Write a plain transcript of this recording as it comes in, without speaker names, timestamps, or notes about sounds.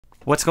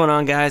What's going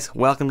on, guys?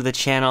 Welcome to the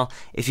channel.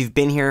 If you've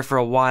been here for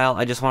a while,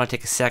 I just want to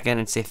take a second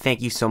and say thank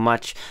you so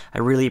much. I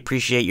really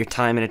appreciate your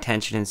time and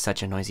attention in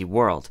such a noisy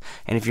world.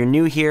 And if you're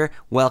new here,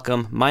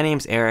 welcome. My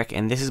name's Eric,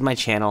 and this is my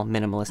channel,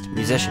 Minimalist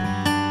Musician.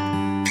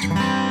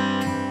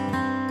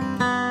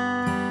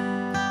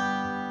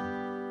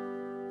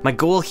 My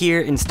goal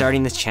here in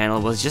starting this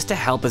channel was just to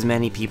help as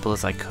many people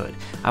as I could.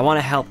 I want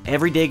to help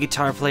everyday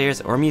guitar players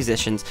or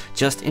musicians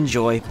just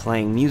enjoy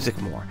playing music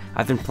more.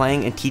 I've been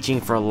playing and teaching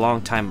for a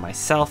long time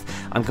myself.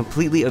 I'm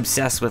completely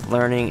obsessed with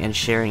learning and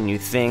sharing new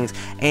things,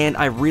 and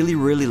I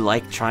really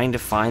like trying to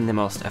find the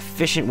most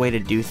efficient way to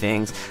do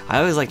things. I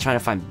always like trying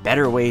to find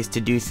better ways to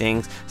do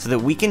things so that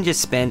we can just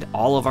spend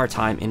all of our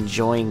time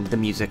enjoying the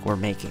music we're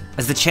making.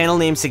 As the channel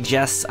name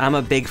suggests, I'm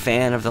a big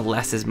fan of the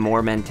less is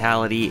more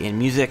mentality in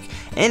music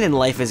and in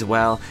life as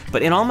well,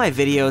 but in all my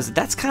videos,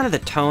 that's kind of the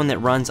tone that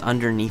runs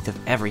underneath of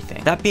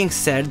everything. That being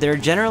said, there are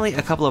generally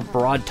a couple of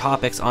broad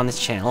topics on this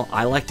channel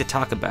I like to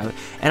talk about,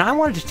 and I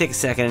wanted to take a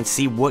second and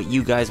see what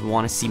you guys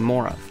want to see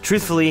more of.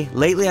 Truthfully,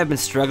 lately I've been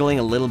struggling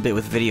a little bit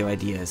with video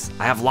ideas.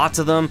 I have lots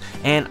of them,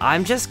 and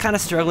I'm just kind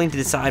of struggling to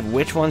decide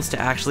which ones to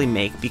actually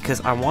make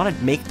because I want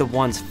to make the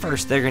ones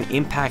first that are going to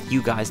impact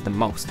you guys the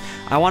most.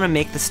 I want to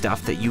make the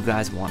stuff that you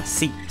guys want to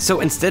see.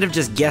 So instead of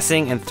just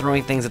guessing and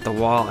throwing things at the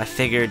wall, I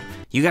figured,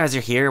 you guys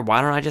are here, why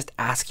don't I just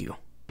ask you?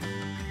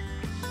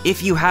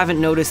 If you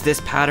haven't noticed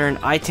this pattern,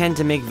 I tend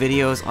to make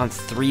videos on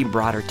three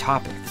broader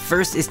topics.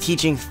 First is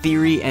teaching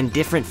theory and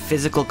different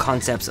physical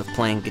concepts of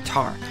playing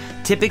guitar.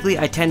 Typically,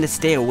 I tend to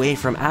stay away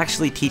from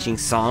actually teaching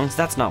songs.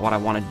 That's not what I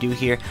want to do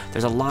here.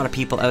 There's a lot of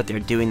people out there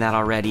doing that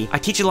already. I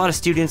teach a lot of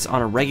students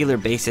on a regular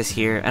basis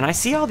here, and I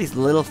see all these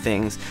little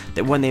things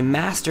that when they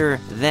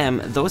master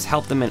them, those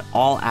help them in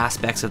all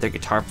aspects of their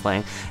guitar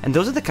playing, and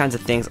those are the kinds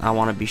of things I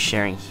want to be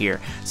sharing here.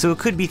 So it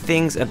could be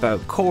things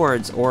about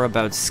chords, or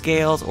about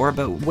scales, or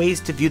about ways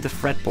to view the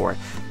fretboard,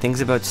 things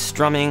about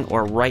strumming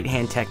or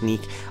right-hand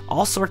technique,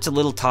 all sorts of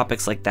little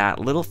topics like that,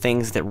 little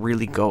things that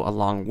really go a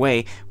long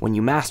way when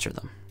you master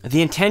them.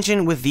 The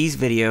intention with these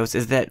videos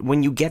is that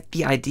when you get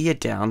the idea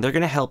down, they're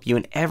going to help you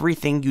in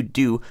everything you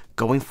do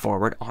going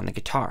forward on the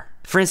guitar.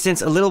 For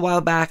instance, a little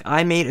while back,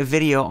 I made a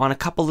video on a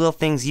couple little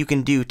things you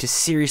can do to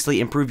seriously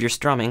improve your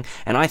strumming,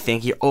 and I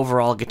think your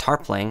overall guitar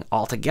playing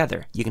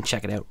altogether. You can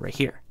check it out right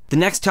here. The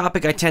next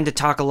topic I tend to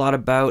talk a lot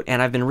about,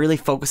 and I've been really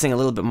focusing a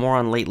little bit more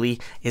on lately,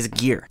 is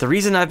gear. The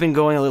reason I've been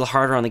going a little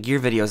harder on the gear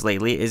videos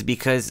lately is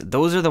because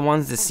those are the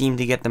ones that seem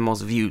to get the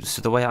most views.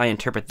 So the way I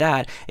interpret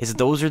that is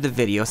those are the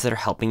videos that are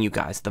helping you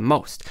guys the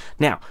most.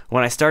 Now,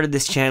 when I started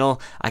this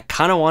channel, I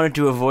kind of wanted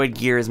to avoid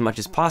gear as much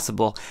as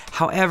possible.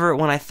 However,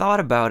 when I thought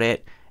about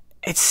it,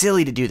 it's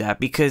silly to do that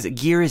because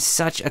gear is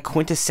such a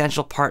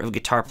quintessential part of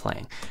guitar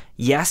playing.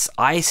 Yes,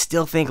 I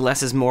still think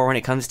less is more when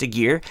it comes to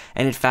gear,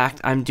 and in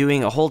fact, I'm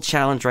doing a whole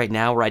challenge right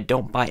now where I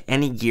don't buy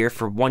any gear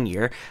for 1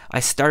 year.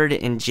 I started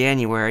it in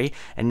January,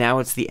 and now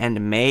it's the end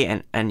of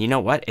May, and you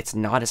know what? It's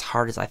not as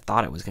hard as I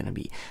thought it was going to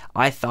be.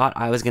 I thought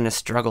I was going to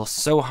struggle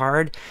so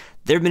hard.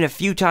 There have been a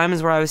few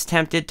times where I was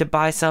tempted to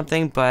buy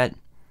something, but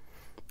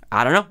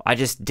I don't know, I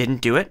just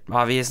didn't do it,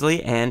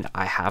 obviously, and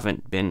I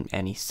haven't been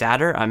any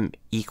sadder. I'm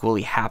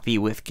equally happy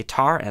with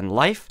guitar and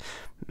life.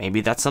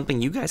 Maybe that's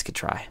something you guys could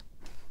try.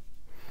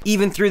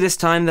 Even through this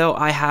time though,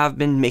 I have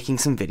been making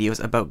some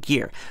videos about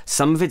gear.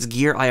 Some of it's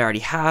gear I already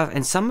have,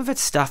 and some of it's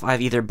stuff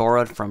I've either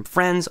borrowed from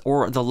friends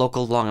or the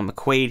local Long &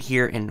 McQuaid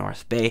here in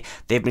North Bay.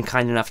 They've been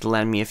kind enough to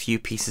lend me a few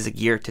pieces of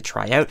gear to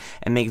try out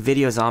and make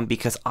videos on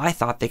because I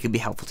thought they could be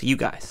helpful to you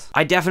guys.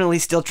 I definitely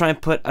still try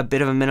and put a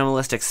bit of a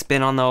minimalistic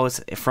spin on those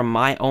from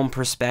my own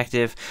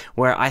perspective,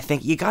 where I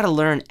think you gotta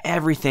learn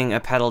everything a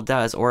pedal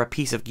does or a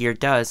piece of gear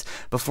does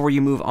before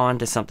you move on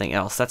to something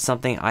else. That's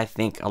something I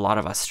think a lot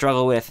of us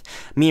struggle with.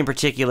 Me in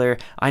particular,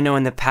 I know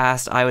in the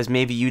past I was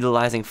maybe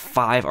utilizing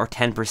 5 or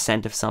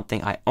 10% of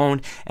something I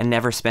owned and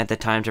never spent the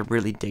time to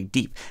really dig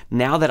deep.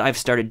 Now that I've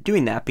started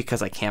doing that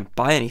because I can't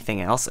buy anything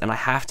else and I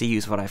have to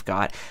use what I've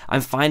got,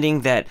 I'm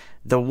finding that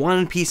the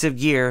one piece of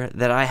gear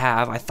that I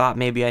have, I thought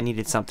maybe I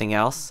needed something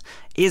else,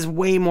 is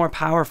way more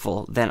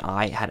powerful than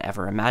I had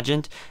ever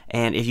imagined,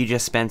 and if you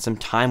just spend some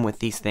time with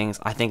these things,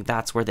 I think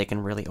that's where they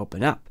can really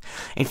open up.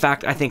 In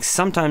fact, I think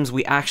sometimes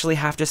we actually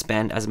have to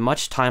spend as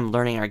much time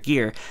learning our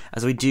gear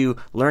as we do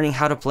learning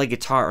how to play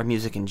guitar or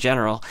music in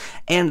general,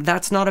 and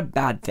that's not a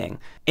bad thing.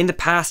 In the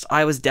past,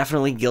 I was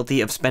definitely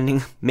guilty of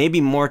spending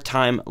maybe more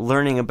time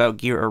learning about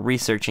gear or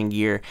researching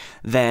gear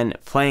than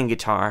playing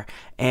guitar,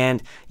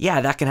 and yeah,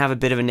 that can have a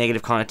bit of a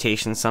negative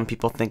connotation. Some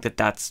people think that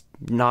that's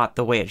not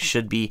the way it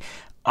should be.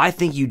 I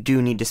think you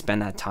do need to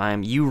spend that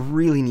time. You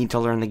really need to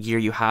learn the gear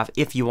you have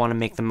if you want to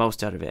make the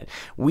most out of it.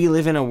 We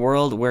live in a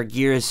world where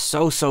gear is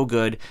so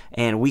good,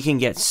 and we can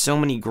get so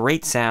many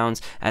great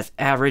sounds as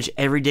average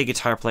everyday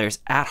guitar players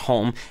at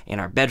home in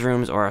our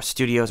bedrooms or our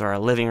studios or our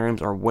living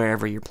rooms or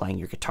wherever you're playing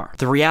your guitar.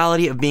 The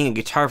reality of being a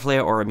guitar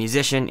player or a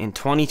musician in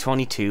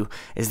 2022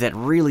 is that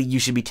really you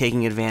should be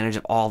taking advantage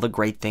of all the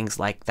great things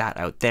like that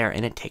out there,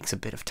 and it takes a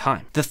bit of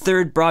time. The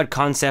third broad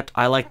concept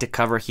I like to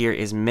cover here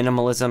is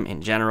minimalism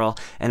in general,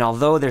 and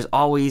although though there's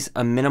always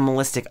a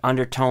minimalistic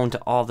undertone to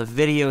all the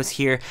videos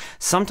here,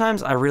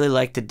 sometimes I really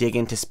like to dig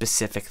into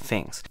specific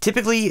things.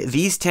 Typically,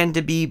 these tend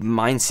to be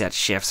mindset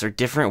shifts or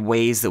different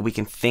ways that we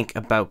can think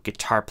about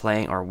guitar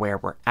playing or where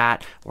we're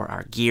at or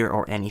our gear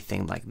or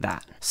anything like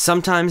that.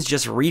 Sometimes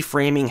just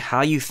reframing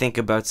how you think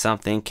about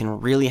something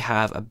can really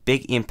have a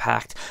big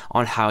impact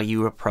on how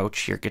you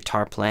approach your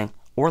guitar playing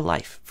or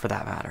life for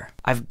that matter.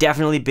 I've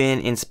definitely been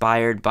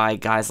inspired by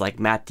guys like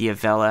Matt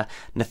D'Avella,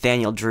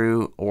 Nathaniel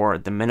Drew, or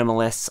the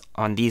Minimalists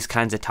on these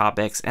kinds of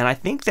topics, and I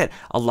think that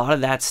a lot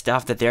of that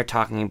stuff that they're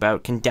talking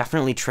about can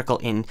definitely trickle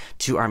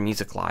into our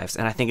music lives,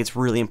 and I think it's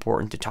really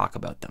important to talk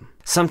about them.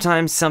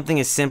 Sometimes something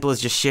as simple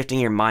as just shifting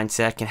your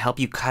mindset can help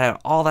you cut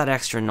out all that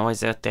extra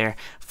noise out there,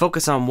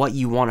 focus on what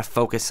you want to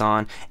focus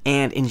on,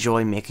 and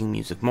enjoy making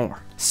music more.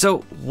 So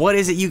what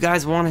is it you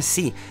guys want to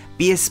see?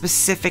 Be as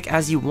specific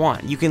as you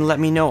want. You can let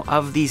me know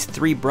of these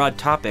 3 broad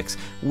topics.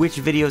 Which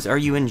videos are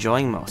you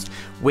enjoying most?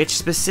 Which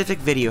specific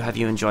video have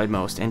you enjoyed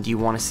most and do you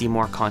want to see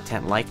more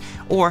content like?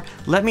 Or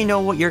let me know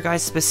what your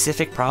guys'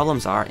 specific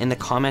problems are in the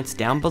comments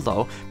down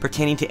below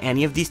pertaining to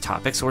any of these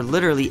topics or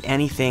literally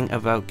anything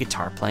about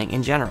guitar playing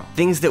in general.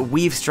 Things that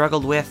we've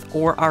struggled with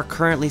or are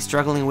currently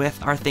struggling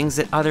with are things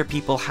that other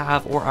people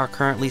have or are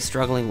currently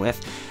struggling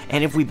with.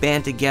 And if we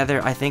band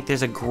together, I think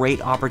there's a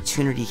great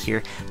opportunity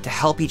here to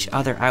help each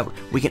other out.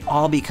 We can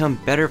all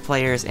become better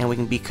players and we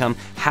can become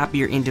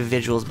happier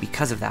individuals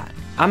because of that.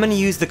 I'm going to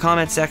use the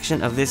comment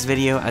section of this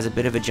video as a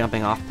bit of a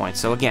jumping off point.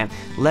 So again,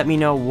 let me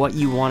know what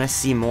you want to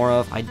see more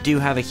of. I do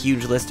have a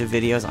huge list of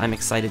videos I'm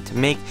excited to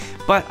make,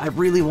 but I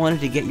really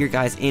wanted to get your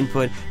guys'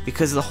 input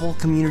because the whole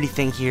community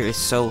thing here is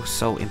so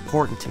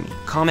important to me.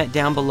 Comment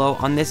down below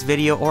on this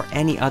video or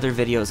any other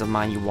videos of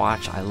mine you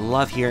watch. I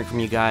love hearing from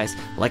you guys.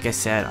 Like I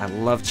said, I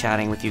love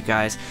chatting with you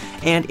guys.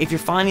 And if you're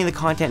finding the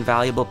content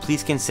valuable,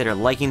 please consider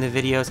liking the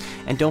videos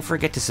and don't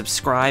forget to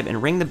subscribe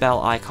and ring the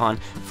bell icon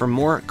for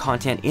more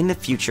content in the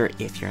future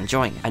if you're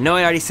enjoying it. I know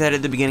I already said it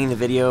at the beginning of the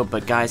video,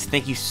 but guys,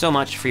 thank you so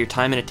much for your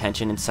time and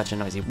attention in such a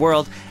noisy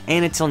world,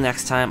 and until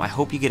next time, I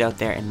hope you get out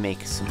there and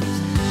make some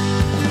music.